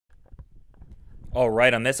All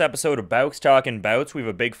right, on this episode of Bouts Talking Bouts, we have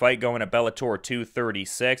a big fight going at Bellator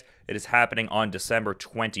 236. It is happening on December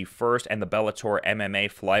 21st, and the Bellator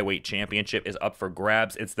MMA Flyweight Championship is up for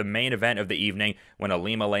grabs. It's the main event of the evening when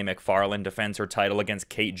Ilima-Lie Macfarlane defends her title against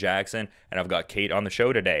Kate Jackson, and I've got Kate on the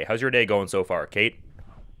show today. How's your day going so far, Kate?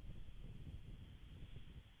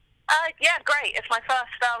 Yeah, great. It's my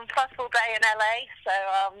first full day in LA, so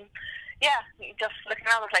yeah, just looking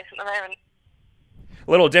around the place at the moment.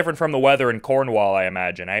 A little different from the weather in Cornwall, I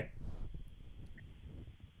imagine, eh?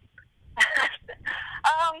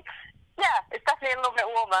 Yeah, it's definitely a little bit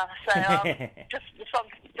warmer, so just the sun's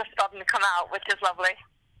just starting to come out, which is lovely.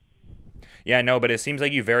 Yeah, no, but it seems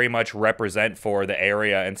like you very much represent for the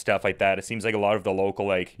area and stuff like that. It seems like a lot of the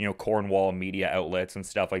local, Cornwall media outlets and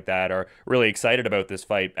stuff like that are really excited about this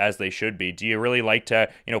fight, as they should be. Do you really like to,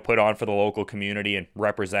 put on for the local community and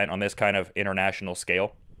represent on this kind of international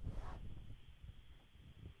scale?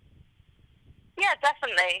 Yeah,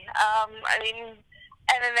 definitely. I mean,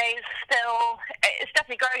 MMA is it's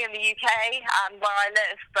definitely growing in the UK and where I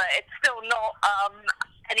live, but it's still not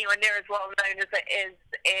anywhere near as well known as it is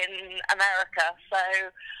in America. So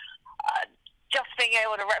just being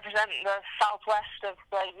able to represent the southwest of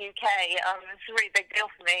the UK, it's a really big deal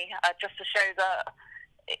for me, just to show that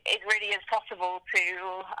it really is possible to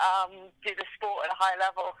do the sport at a high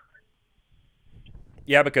level.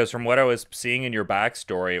 Yeah, because from what I was seeing in your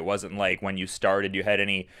backstory, it wasn't like when you started you had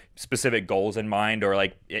any specific goals in mind or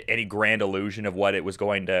like any grand illusion of what it was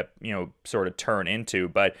going to, sort of turn into,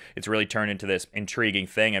 but it's really turned into this intriguing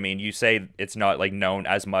thing. I mean, you say it's not like known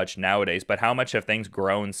as much nowadays, but how much have things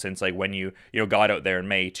grown since like when you got out there in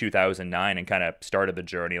May 2009 and kind of started the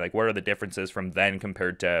journey? Like what are the differences from then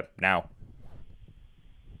compared to now?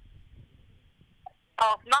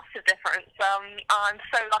 Oh, massive difference. I'm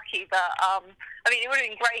so lucky that, I mean, it would have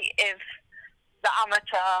been great if the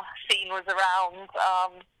amateur scene was around,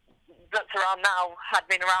 that's around now, had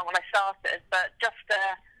been around when I started, but just to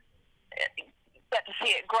get to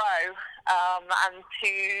see it grow, and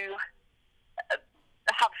to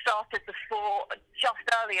have started the sport just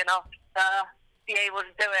early enough to be able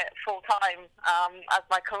to do it full time, as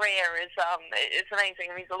my career is, it's amazing.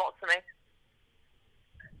 It means a lot to me.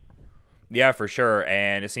 Yeah, for sure.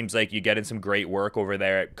 And it seems like you get in some great work over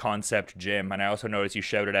there at Concept Gym. And I also noticed you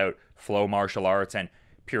shouted out Flow Martial Arts and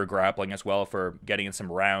Pure Grappling as well for getting in some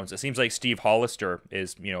rounds. It seems like Steve Hollister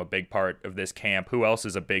is, a big part of this camp. Who else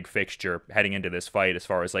is a big fixture heading into this fight as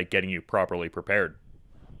far as like getting you properly prepared?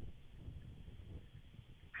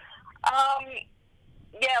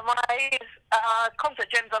 Yeah, my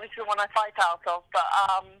Concept Gym's obviously the one I fight out of, but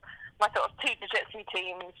my sort of two jiu-jitsu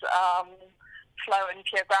teams, Flow and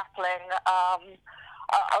Pure Grappling, are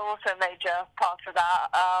also a major part of that.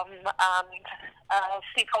 And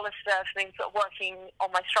Steve Hollister has been sort of working on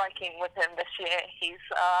my striking with him this year. He's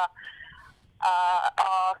our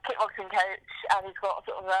kickboxing coach, and he's got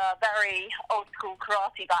sort of a very old school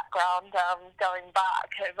karate background, going back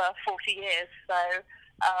over 40 years. So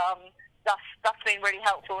that's been a really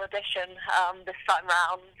helpful addition this time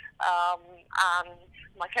round. And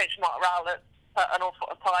my coach Mark Rowlett put an awful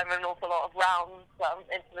lot of time and an awful lot of rounds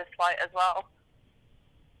into this fight as well.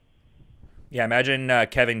 Yeah, I imagine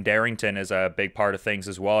Kevin Darrington is a big part of things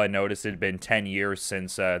as well. I noticed it had been 10 years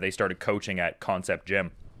since they started coaching at Concept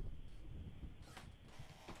Gym.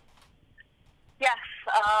 Yes,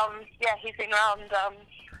 yeah, he's been around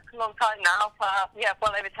a long time now. Yeah,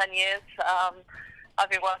 well over 10 years. I've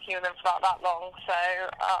been working with him for about that long. So,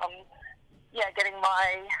 yeah, getting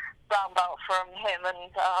my brown belt from him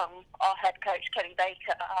and our head coach, Kenny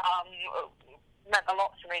Baker, meant a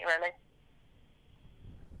lot to me, really.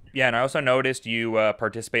 Yeah, and I also noticed you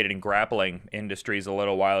participated in grappling industries a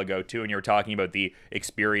little while ago too, and you were talking about the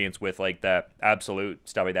experience with like the absolute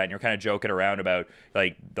stuff like that, and you're kind of joking around about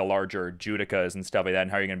like the larger judicas and stuff like that,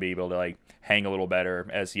 and how you're going to be able to like hang a little better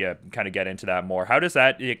as you kind of get into that more. How does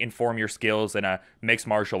that inform your skills in a mixed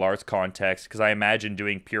martial arts context? Because I imagine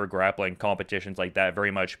doing pure grappling competitions like that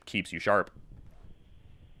very much keeps you sharp.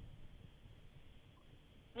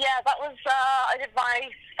 Yeah, that was, I did my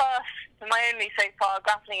only so far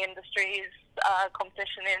grappling industries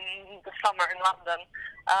competition in the summer in London.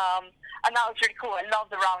 And that was really cool. I love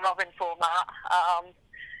the round robin format.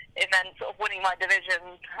 It meant sort of winning my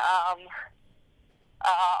division.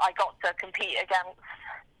 I got to compete against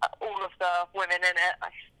all of the women in it. I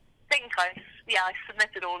think I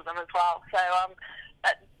submitted all of them as well. So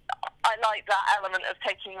I like that element of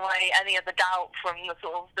taking away any of the doubt from the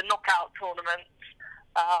sort of the knockout tournaments.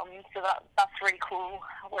 So that's a really cool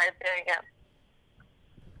way of doing it.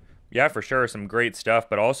 Yeah, for sure. Some great stuff.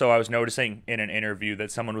 But also, I was noticing in an interview that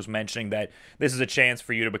someone was mentioning that this is a chance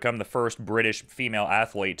for you to become the first British female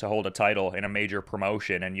athlete to hold a title in a major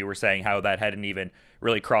promotion. And you were saying how that hadn't even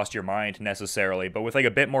really crossed your mind necessarily. But with like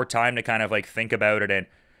a bit more time to kind of like think about it and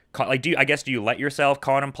like, do you let yourself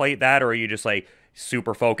contemplate that, or are you just like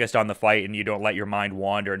super focused on the fight and you don't let your mind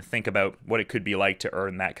wander and think about what it could be like to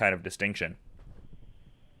earn that kind of distinction?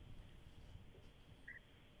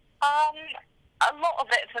 Um, a lot of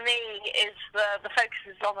it for me is the focus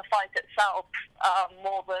is on the fight itself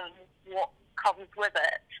more than what comes with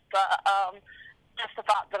it. But just the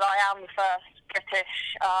fact that I am the first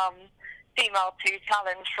British female to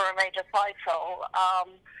challenge for a major title,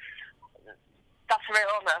 that's a real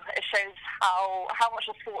honour. It shows how much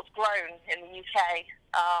the sport's grown in the UK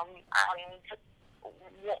and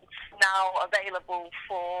what's now available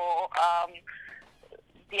for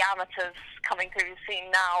the amateurs coming through the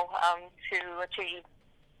scene now to achieve.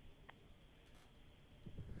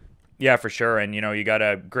 Yeah, for sure. And, you got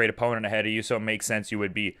a great opponent ahead of you, so it makes sense you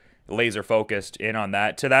would be laser focused in on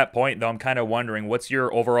that. To that point, though, I'm kind of wondering what's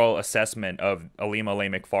your overall assessment of Ilima-Lie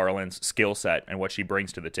Macfarlane's skill set and what she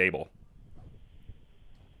brings to the table?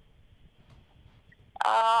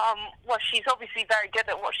 Well, she's obviously very good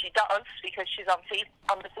at what she does because she's undefeated.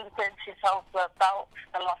 She's held the belt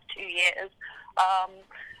for the last 2 years.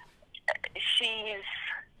 She's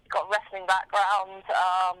got a wrestling background.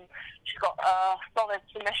 She's got a solid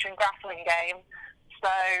submission grappling game.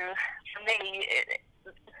 So for me,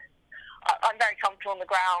 I'm very comfortable on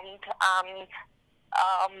the ground, and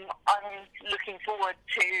I'm looking forward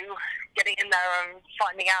to getting in there and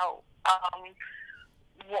finding out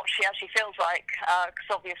what she actually feels like. Because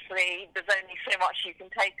obviously, there's only so much you can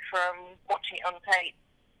take from watching it on tape.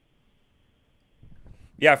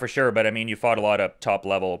 Yeah, for sure. But I mean, you fought a lot of top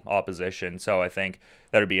level opposition, so I think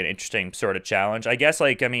that would be an interesting sort of challenge. I guess,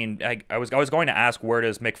 like, I mean, I was going to ask where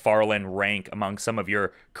does Macfarlane rank among some of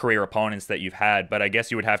your career opponents that you've had, but I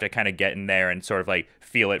guess you would have to kind of get in there and sort of like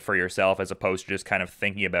feel it for yourself as opposed to just kind of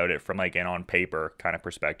thinking about it from like an on paper kind of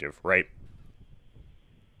perspective, right?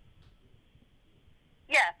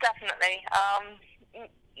 Yeah, definitely. You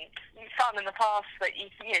found in the past that you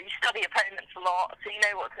study opponents a lot, so you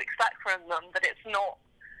know what to expect from them, but it's not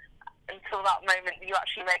until that moment you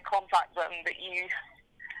actually make contact with them that you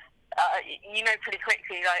know pretty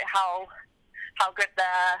quickly like how good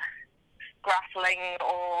their grappling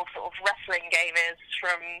or sort of wrestling game is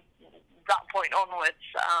from that point onwards.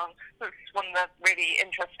 It's one of the really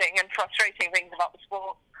interesting and frustrating things about the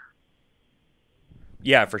sport.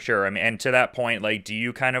 Yeah, for sure. I mean, and to that point, like, do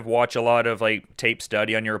you kind of watch a lot of like tape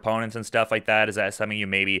study on your opponents and stuff like that? Is that something you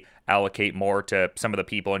maybe allocate more to some of the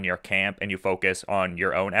people in your camp and you focus on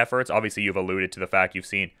your own efforts? Obviously, you've alluded to the fact you've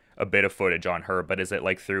seen a bit of footage on her, but is it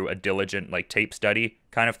like through a diligent like tape study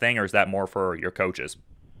kind of thing, or is that more for your coaches?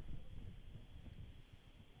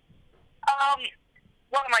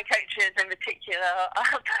 One of my coaches in particular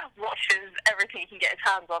watches everything he can get his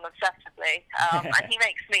hands on obsessively, and he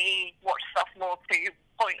makes me watch stuff more to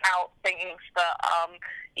point out things that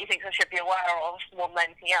he thinks I should be aware of more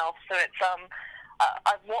than anything else. So it's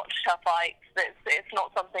I've watched her fights, but it's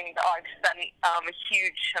not something that I've spent a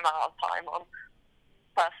huge amount of time on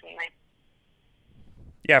personally.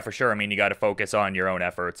 Yeah, for sure. I mean, you got to focus on your own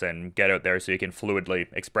efforts and get out there so you can fluidly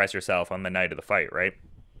express yourself on the night of the fight, right?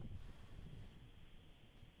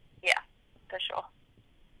 Yeah, for sure.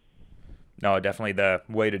 No, definitely the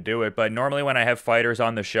way to do it. But normally when I have fighters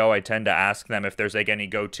on the show, I tend to ask them if there's like any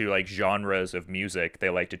go-to like genres of music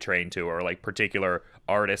they like to train to, or like particular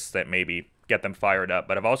artists that maybe get them fired up.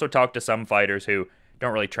 But I've also talked to some fighters who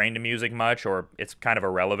don't really train to music much, or it's kind of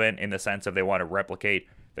irrelevant in the sense of they want to replicate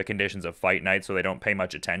the conditions of fight night, so they don't pay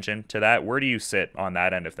much attention to that. Where do you sit on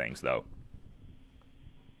that end of things, though?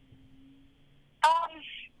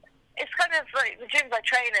 It's kind of like the gyms I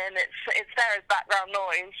train in. It's there as background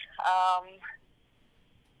noise,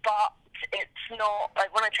 but it's not like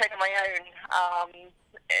when I train on my own.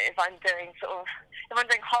 If I'm doing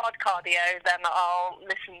hard cardio, then I'll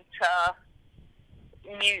listen to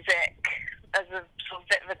music as a sort of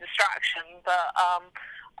bit of a distraction. But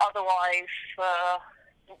otherwise, for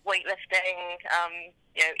weightlifting,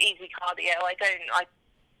 easy cardio, I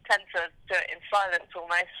tend to do it in silence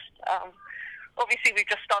almost. Obviously, we've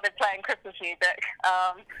just started playing Christmas music,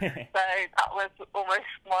 so that was a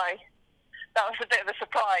bit of a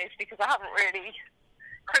surprise because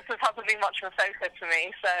Christmas hasn't been much of a focus for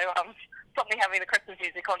me. So suddenly having the Christmas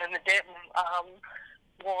music on in the gym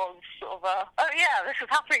was sort of oh yeah, this is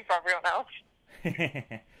happening for everyone else.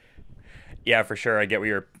 Yeah, for sure. I get what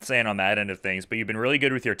you're saying on that end of things, but you've been really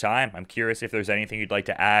good with your time. I'm curious if there's anything you'd like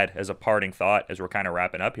to add as a parting thought as we're kind of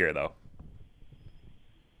wrapping up here, though.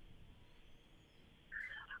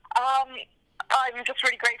 Um, I'm just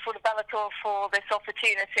really grateful to Bellator for this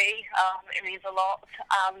opportunity. It means a lot,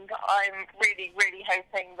 and I'm really, really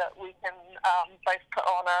hoping that we can both put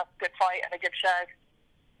on a good fight and a good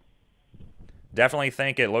show. Definitely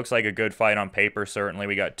think it looks like a good fight on paper. Certainly,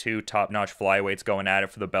 we got two top-notch flyweights going at it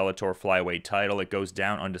for the Bellator flyweight title. It goes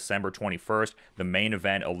down on December 21st. The main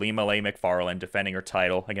event, Ilima-Lie Macfarlane defending her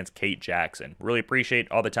title against Kate Jackson. Really appreciate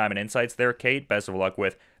all the time and insights there, Kate. Best of luck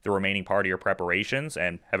with the remaining part of your preparations,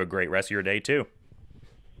 and have a great rest of your day, too.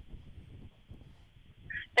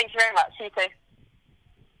 Thank you very much. You too.